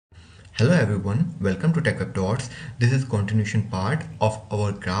Hello everyone, welcome to TechWeb Dots. This is continuation part of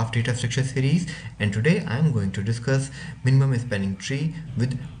our graph data structure series, and today I am going to discuss minimum spanning tree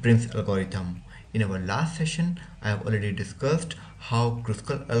with Prim's algorithm. In our last session, I have already discussed how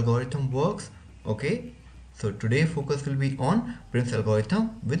Kruskal algorithm works. Okay, so today focus will be on Prim's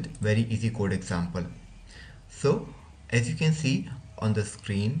algorithm with very easy code example. So as you can see on the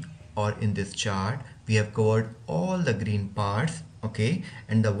screen or in this chart, we have covered all the green parts, okay,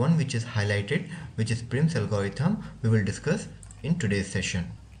 and the one which is highlighted, which is Prim's algorithm, we will discuss in today's session.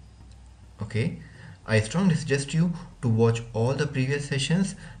 Okay, I strongly suggest you to watch all the previous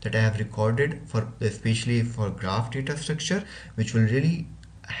sessions that I have recorded for especially for graph data structure, which will really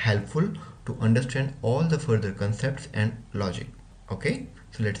helpful to understand all the further concepts and logic. Okay,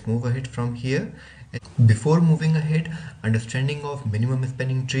 so let's move ahead from here. Before moving ahead, understanding of minimum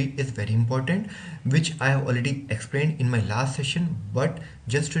spanning tree is very important, which I have already explained in my last session, but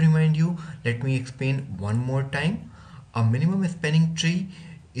just to remind you, let me explain one more time. A minimum spanning tree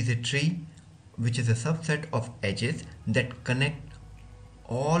is a tree which is a subset of edges that connect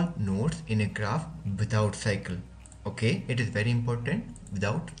all nodes in a graph without cycle. Okay, it is very important,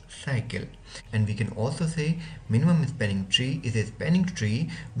 without cycle. And we can also say minimum spanning tree is a spanning tree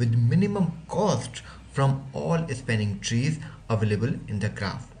with minimum cost from all spanning trees available in the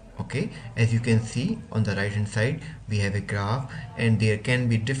graph. Okay, as you can see on the right hand side, we have a graph and there can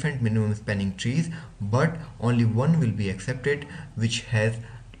be different minimum spanning trees, but only one will be accepted which has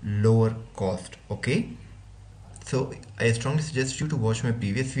lower cost. Okay, so I strongly suggest you to watch my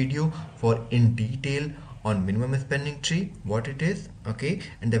previous video for in detail on minimum spanning tree, what it is. Okay,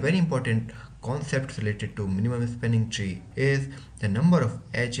 and the very important concept related to minimum spanning tree is the number of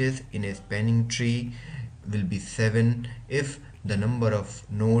edges in a spanning tree will be 7 if the number of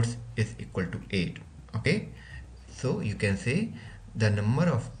nodes is equal to 8. Okay, so you can say the number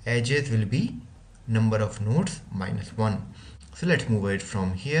of edges will be number of nodes minus 1. So let's move it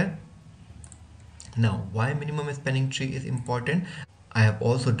from here. Now, why minimum spanning tree is important? I have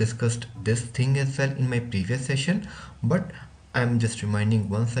also discussed this thing as well in my previous session, but I'm just reminding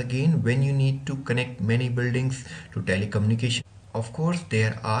once again, when you need to connect many buildings to telecommunication, of course,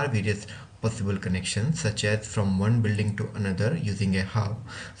 there are various possible connections such as from one building to another using a hub.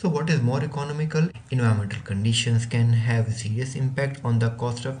 So what is more economical? Environmental conditions can have serious impact on the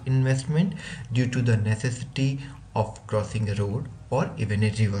cost of investment due to the necessity of crossing a road or even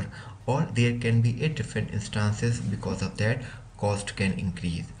a river, or there can be a different instances because of that cost can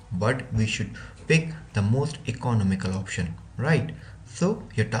increase, but we should pick the most economical option, right? So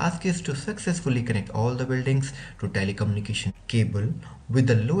your task is to successfully connect all the buildings to telecommunication cable with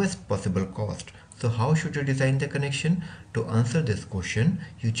the lowest possible cost. So how should you design the connection? To answer this question,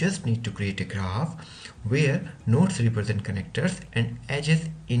 you just need to create a graph where nodes represent connectors and edges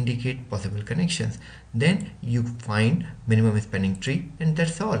indicate possible connections. Then you find minimum spanning tree and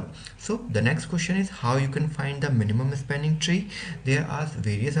that's all. So the next question is how you can find the minimum spanning tree. There are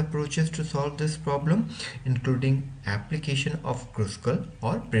various approaches to solve this problem, including application of Kruskal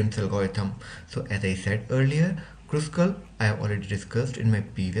or Prim's algorithm. So as I said earlier, Kruskal I have already discussed in my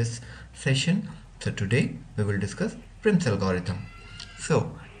previous session. So today we will discuss Prim's algorithm.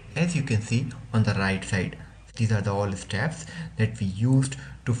 So as you can see on the right side, these are the all steps that we used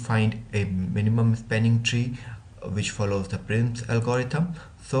to find a minimum spanning tree which follows the Prim's algorithm.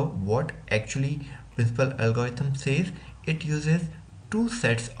 So what actually principal algorithm says, it uses two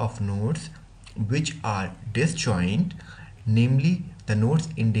sets of nodes which are disjoint, namely the nodes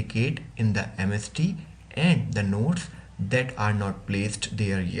indicate in the MST and the nodes that are not placed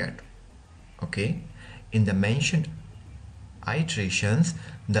there yet. Okay, in the mentioned iterations,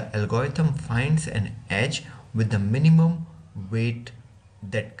 the algorithm finds an edge with the minimum weight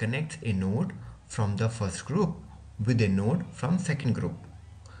that connects a node from the first group with a node from second group.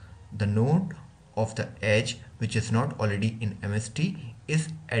 The node of the edge which is not already in MST is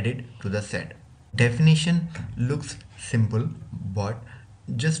added to the set. Definition looks simple, but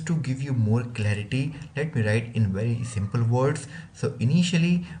just to give you more clarity, let me write in very simple words. So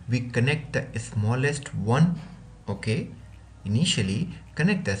initially we connect the smallest one. Okay, initially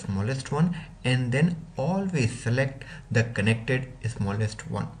connect the smallest one and then always select the connected smallest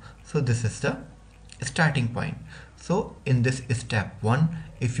one. So this is the starting point. So in this step 1,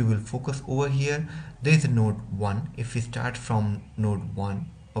 if you will focus over here, there is a node 1. If we start from node 1,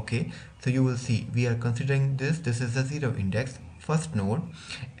 okay, so you will see we are considering this is the 0 index first node,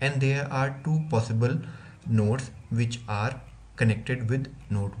 and there are two possible nodes which are connected with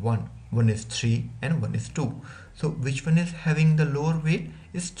node 1. One is 3 and one is 2. So which one is having the lower weight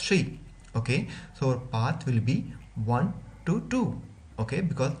is 3. Okay, so our path will be 1 to 2. okay,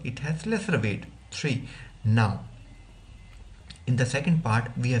 because it has lesser weight 3. Now in the second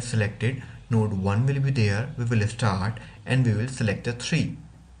part we have selected node 1 will be there, we will start and we will select the 3.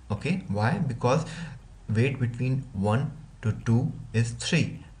 Okay, why? Because weight between 1 to 2 is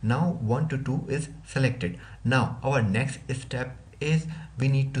 3. Now 1 to 2 is selected. Now our next step is we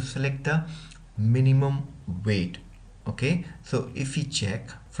need to select the minimum weight. Okay, so if we check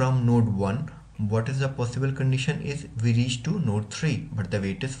from node 1, what is the possible condition is we reach to node 3 but the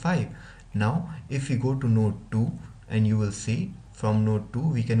weight is 5. Now if we go to node 2, and you will see from node 2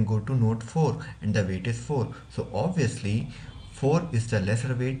 we can go to node 4 and the weight is 4. So obviously 4 is the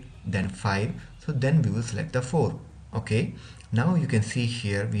lesser weight than 5, so then we will select the 4. Okay, now you can see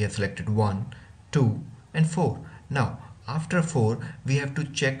here we have selected 1, 2 and 4. Now after 4 we have to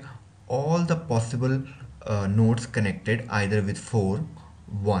check all the possible nodes connected either with 4,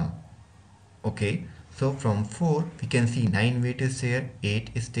 1. Okay, so from 4 we can see 9 weight is there, 8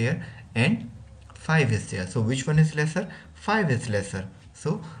 is there and 5 is there. So which one is lesser? 5 is lesser.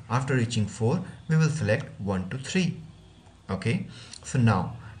 So after reaching 4 we will select 1 to 3. Okay, so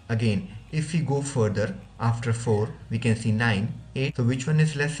now again if we go further after 4 we can see 9, 8. So which one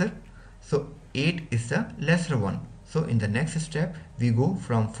is lesser? So 8 is the lesser one. So in the next step we go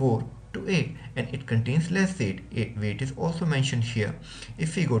from 4 to 8 and it contains less weight. Weight is also mentioned here.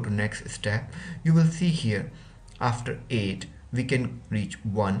 If we go to next step you will see here after 8 we can reach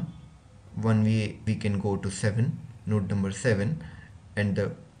 1 we can go to 7, node number 7 and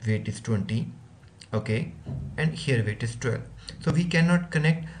the weight is 20. Okay, and here weight is 12. So we cannot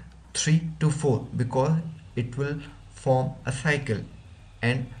connect 3 to 4 because it will form a cycle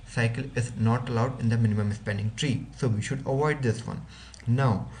and cycle is not allowed in the minimum spanning tree, so we should avoid this one.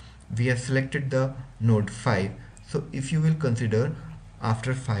 Now we have selected the node 5, so if you will consider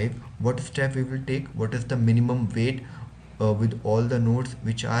after 5 what step we will take, what is the minimum weight with all the nodes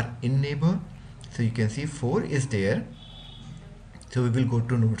which are in neighbor. So you can see 4 is there, so we will go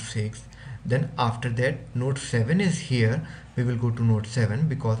to node 6. Then after that node 7 is here, we will go to node 7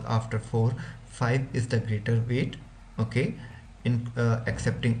 because after 4 5 is the greater weight. Okay, in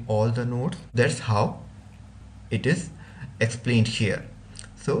accepting all the nodes. That's how it is explained here.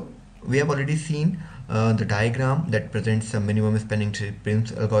 So we have already seen the diagram that presents a minimum spanning tree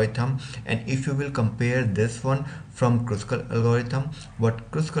Prim's algorithm, and if you will compare this one from Kruskal algorithm,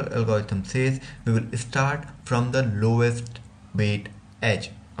 what Kruskal algorithm says, we will start from the lowest weight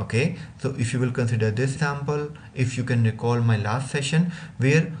edge. Okay, so if you will consider this sample, if you can recall my last session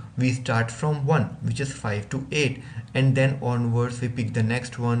where we start from 1 which is 5 to 8 and then onwards we pick the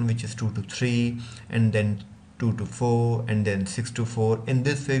next one which is 2 to 3 and then 2 to 4 and then 6 to 4. In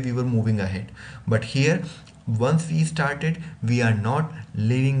this way we were moving ahead, but here once we started we are not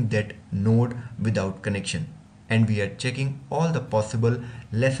leaving that node without connection and we are checking all the possible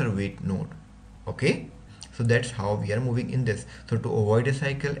lesser weight node. Okay, so that's how we are moving in this. So to avoid a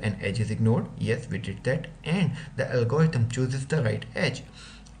cycle and edge is ignored, yes we did that, and the algorithm chooses the right edge.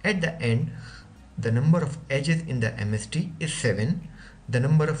 At the end the number of edges in the MST is 7, the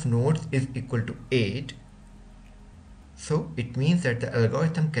number of nodes is equal to 8. So it means that the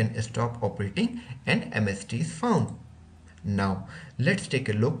algorithm can stop operating and MST is found. Now let's take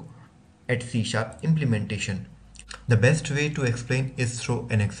a look at C# implementation. The best way to explain is through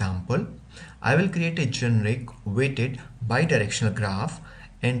an example. I will create a generic weighted bidirectional graph,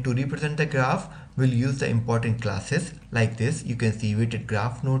 and to represent the graph we'll use the important classes like this. You can see weighted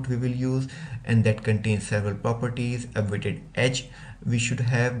graph node we will use, and that contains several properties. A weighted edge we should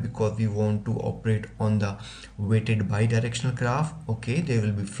have because we want to operate on the weighted bidirectional graph. Okay, they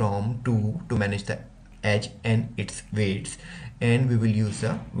will be from 2 to manage the edge and its weights, and we will use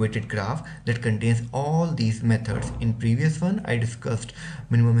a weighted graph that contains all these methods. In previous one I discussed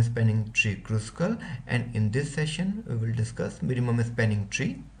minimum spanning tree Kruskal, and in this session we will discuss minimum spanning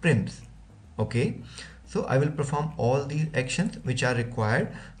tree Prim's. Okay, so I will perform all these actions which are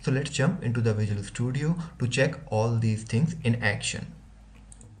required. So let's jump into the Visual Studio to check all these things in action.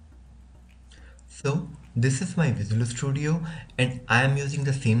 So this is my Visual Studio and I am using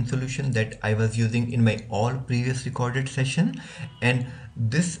the same solution that I was using in my all previous recorded session, and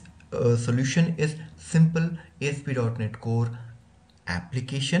this solution is simple ASP.NET Core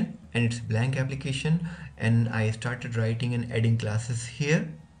application and it's blank application, and I started writing and adding classes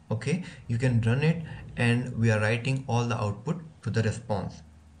here. Okay, you can run it and we are writing all the output to the response.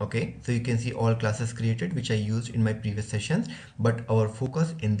 Okay, so you can see all classes created which I used in my previous sessions, but our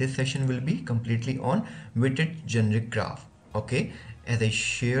focus in this session will be completely on weighted generic graph. Okay, As I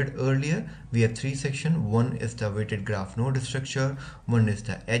shared earlier, we have three sections. One is the weighted graph node structure, one is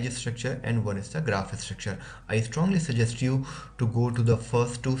the edge structure, and one is the graph structure. I strongly suggest you to go to the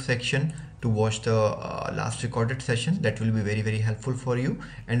first two sections to watch the last recorded session. That will be very helpful for you,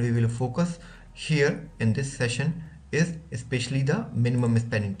 and we will focus here in this session is especially the minimum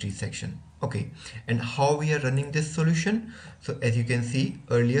spanning tree section. Okay, and how we are running this solution. So as you can see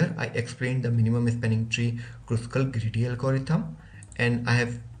earlier, I explained the minimum spanning tree Kruskal greedy algorithm, and I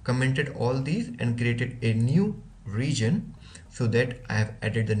have commented all these and created a new region, so that I have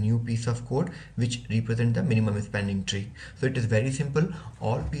added the new piece of code which represent the minimum spanning tree. So it is very simple.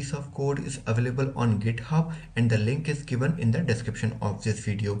 All piece of code is available on GitHub, and the link is given in the description of this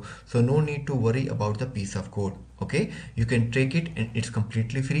video. So no need to worry about the piece of code. Okay, you can take it and it's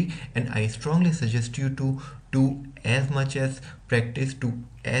completely free, and I strongly suggest you to do as much as practice, do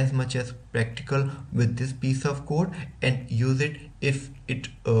as much as practical with this piece of code, and use it if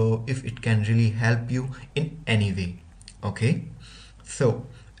it can really help you in any way. Okay, so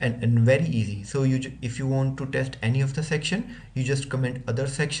and very easy. So if you want to test any of the section, you just comment other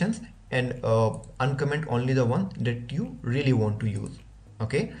sections and uncomment only the one that you really want to use.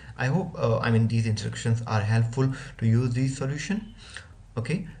 Okay, I hope these instructions are helpful to use this solution.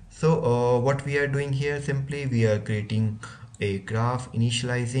 Okay, so what we are doing here, simply we are creating a graph,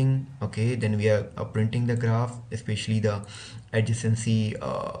 initializing. Okay, then we are printing the graph, especially the adjacency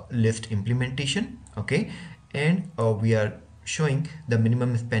list implementation. Okay, and we are showing the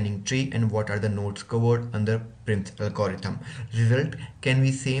minimum spanning tree and what are the nodes covered under Prim's algorithm. Result can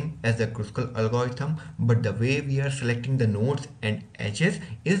be same as the Kruskal algorithm, but the way we are selecting the nodes and edges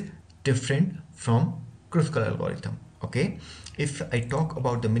is different from Kruskal algorithm. Okay, if I talk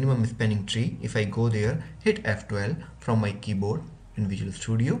about the minimum spanning tree, if I go there, hit F12 from my keyboard in Visual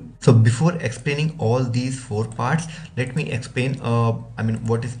Studio. So before explaining all these four parts, let me explain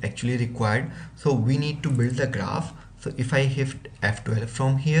what is actually required. So we need to build the graph. So if I hit F12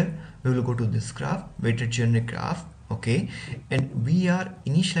 from here, we will go to this graph, weighted generic graph. Okay, and we are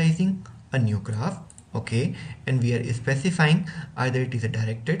initializing a new graph. Okay, and we are specifying either it is a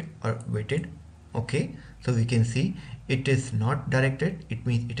directed or weighted. Okay, so we can see it is not directed, it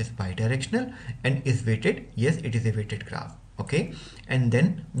means it is bidirectional, and is weighted, yes, it is a weighted graph. Okay, and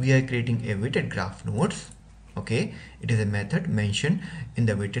then we are creating a weighted graph nodes. Okay, it is a method mentioned in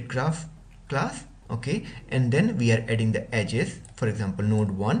the weighted graph class. Okay, and then we are adding the edges, for example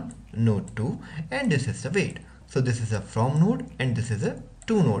node 1, node 2, and this is the weight. So this is a from node and this is a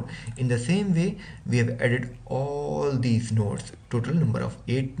to node. In the same way, we have added all these nodes, total number of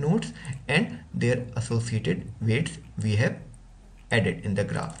 8 nodes, and their associated weights we have added in the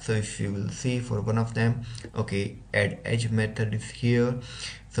graph. So if you will see for one of them, okay, add edge method is here.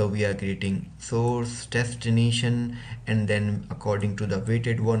 So we are creating source, destination, and then according to the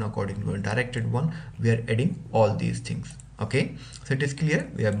weighted one, according to the directed one, we are adding all these things. Okay, so it is clear.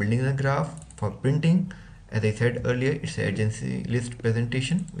 We are building a graph for printing. As I said earlier, it's an adjacency list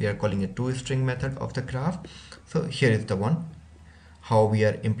presentation. We are calling a toString method of the graph. So here is the one, how we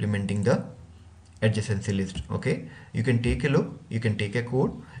are implementing the adjacency list. Okay, you can take a look, you can take a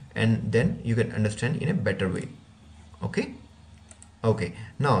code, and then you can understand in a better way. Okay, okay,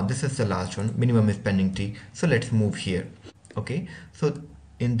 now this is the last one, minimum spanning tree. So let's move here. Okay, so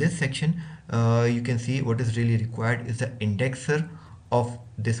in this section you can see what is really required is the indexer of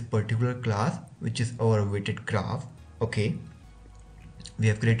this particular class, which is our weighted graph. Okay, we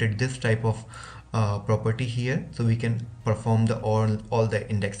have created this type of property here, so we can perform the all the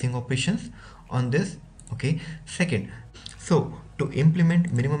indexing operations on this. Okay, second, so to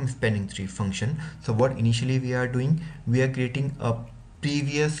implement minimum spanning tree function, so what initially we are doing, we are creating a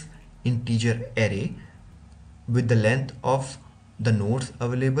previous integer array with the length of the nodes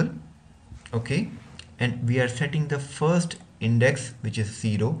available. Okay, and we are setting the first index, which is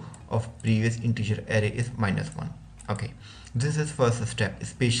 0, of previous integer array is -1. Okay, this is first step,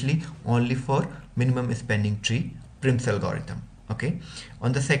 especially only for minimum spanning tree Prim's algorithm. Okay,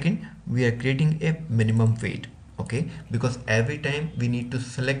 on the second, we are creating a minimum weight. Okay, because every time we need to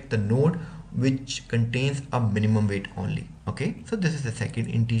select the node which contains a minimum weight only. Okay, so this is the second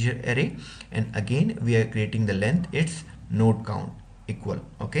integer array, and again we are creating the length, its node count equal.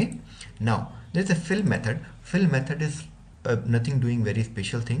 Okay, now there's a fill method. Fill method is nothing doing very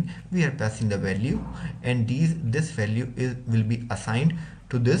special thing. We are passing the value, and this value will be assigned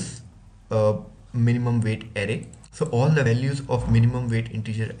to this minimum weight array. So all the values of minimum weight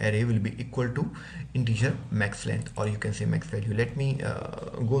integer array will be equal to integer max length, or you can say max value. Let me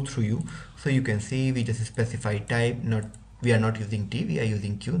go through you. So you can see we just specify type, we are not using t, we are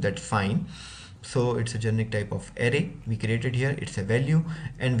using q, that's fine. So it's a generic type of array we created here. It's a value,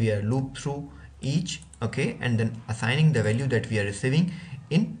 and we are loop through each, okay, and then assigning the value that we are receiving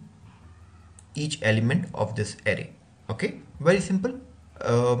in each element of this array. Okay, very simple.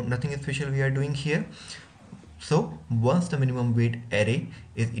 Nothing special we are doing here. So once the minimum weight array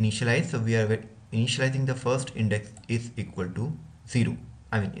is initialized, so we are initializing the first index is equal to 0,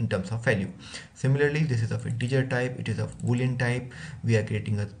 I mean in terms of value. Similarly, this is of integer type, it is of boolean type. We are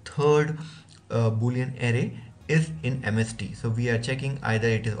creating a third boolean array is in MST, so we are checking either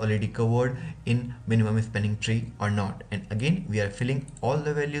it is already covered in minimum spanning tree or not, and again we are filling all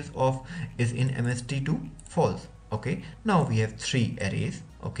the values of is in MST to false. Okay, now we have three arrays,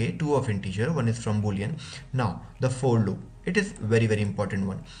 okay, two of integer, one is from boolean. Now the for loop, it is very important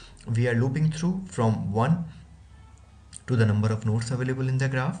one. We are looping through from 1 to the number of nodes available in the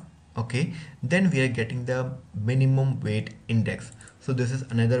graph. Okay, then we are getting the minimum weight index. So this is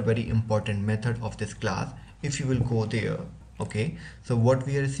another very important method of this class. If you will go there, okay, so what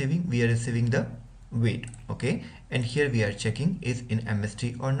we are receiving the weight, okay, and here we are checking is in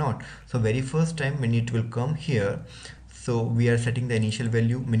MST or not. So very first time when it will come here, so we are setting the initial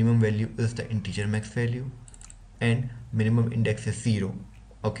value, minimum value is the integer max value, and minimum index is 0,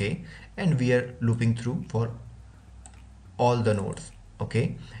 okay, and we are looping through for all the nodes,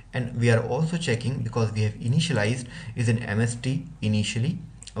 okay, and we are also checking because we have initialized is in MST initially,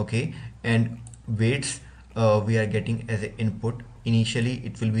 okay, and weights we are getting as an input. Initially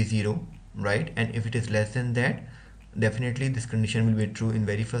it will be 0, right, and if it is less than that, definitely this condition will be true in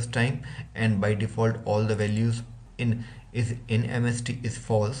very first time, and by default all the values in MST is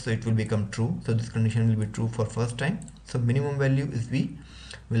false, so it will become true. So this condition will be true for first time. So minimum value is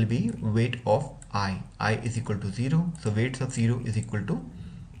will be weight of I is equal to 0, so weights of 0 is equal to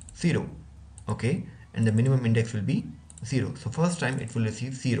 0, okay, and the minimum index will be 0, so first time it will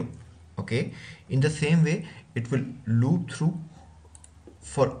receive 0, okay. In the same way it will loop through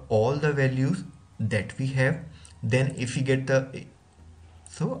for all the values that we have. Then if we get the,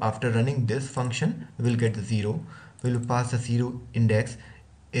 so after running this function we will get the 0, we will pass the 0 index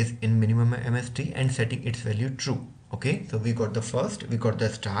is in minimum MST and setting its value true. Okay, so we got the first, we got the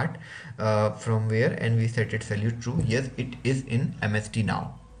start from where, and we set its value true. Yes, it is in MST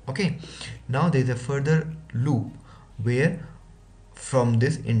now. Okay, now there is a further loop where from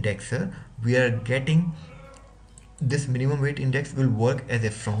this indexer we are getting this minimum weight index will work as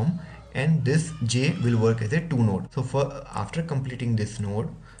a from, and this j will work as a to node. So for after completing this node,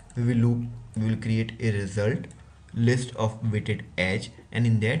 we will create a result list of weighted edge, and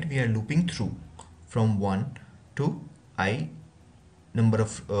in that we are looping through from 1 to I number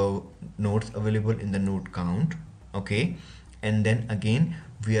of nodes available in the node count, okay, and then again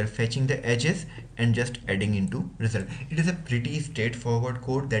we are fetching the edges and just adding into result. It is a pretty straightforward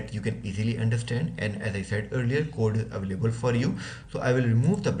code that you can easily understand, and as I said earlier, code is available for you. So I will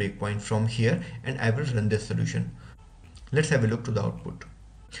remove the breakpoint from here and I will run this solution. Let's have a look to the output.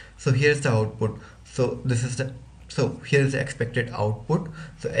 So here is the output. So here is the expected output.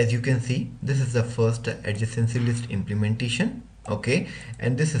 So as you can see, this is the first adjacency list implementation, okay,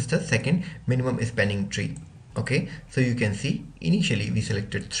 and this is the second minimum spanning tree. Okay, so you can see initially we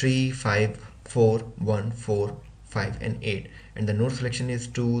selected 3, 5, 4, 1, 4, 5 and 8, and the node selection is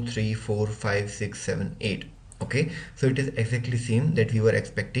 2, 3, 4, 5, 6, 7, 8. Okay, so it is exactly same that we were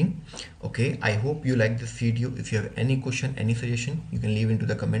expecting. Okay, I hope you like this video. If you have any question, any suggestion, you can leave into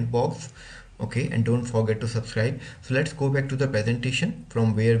the comment box. Okay, and don't forget to subscribe. So let's go back to the presentation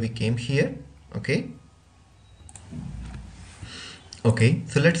from where we came here. Okay,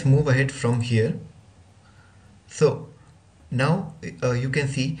 so let's move ahead from here. So now you can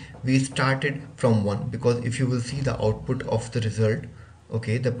see we started from 1, because if you will see the output of the result,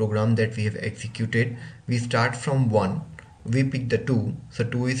 okay, the program that we have executed, we start from 1, we pick the 2, so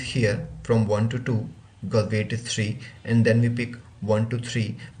 2 is here from 1 to 2 because weight is 3, and then we pick 1 to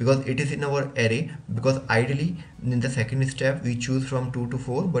 3 because it is in our array, because ideally in the second step we choose from 2 to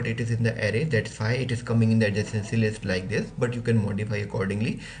 4, but it is in the array, that's why it is coming in the adjacency list like this, but you can modify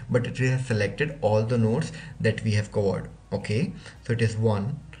accordingly. But it has selected all the nodes that we have covered. Okay, so it is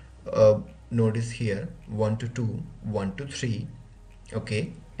 1 node is here, 1 to 2, 1 to 3,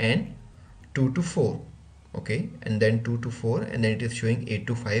 okay, and 2 to 4, okay, and then 2 to 4, and then it is showing 8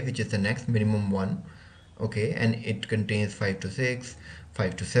 to 5, which is the next minimum one. Okay, and it contains 5 to 6,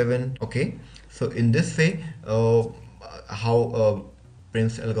 5 to 7. Okay, so in this way how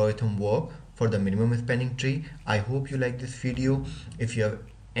Prim's algorithm work for the minimum spanning tree. I hope you like this video. If you have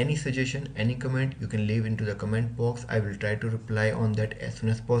any suggestion, any comment, you can leave into the comment box. I will try to reply on that as soon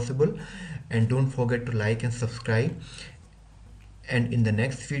as possible, and don't forget to like and subscribe. and in the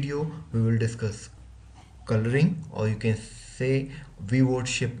next video we will discuss coloring, or you can say pivot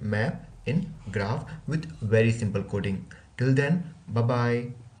shape map in graph with very simple coding. Till then, bye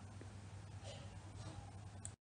bye.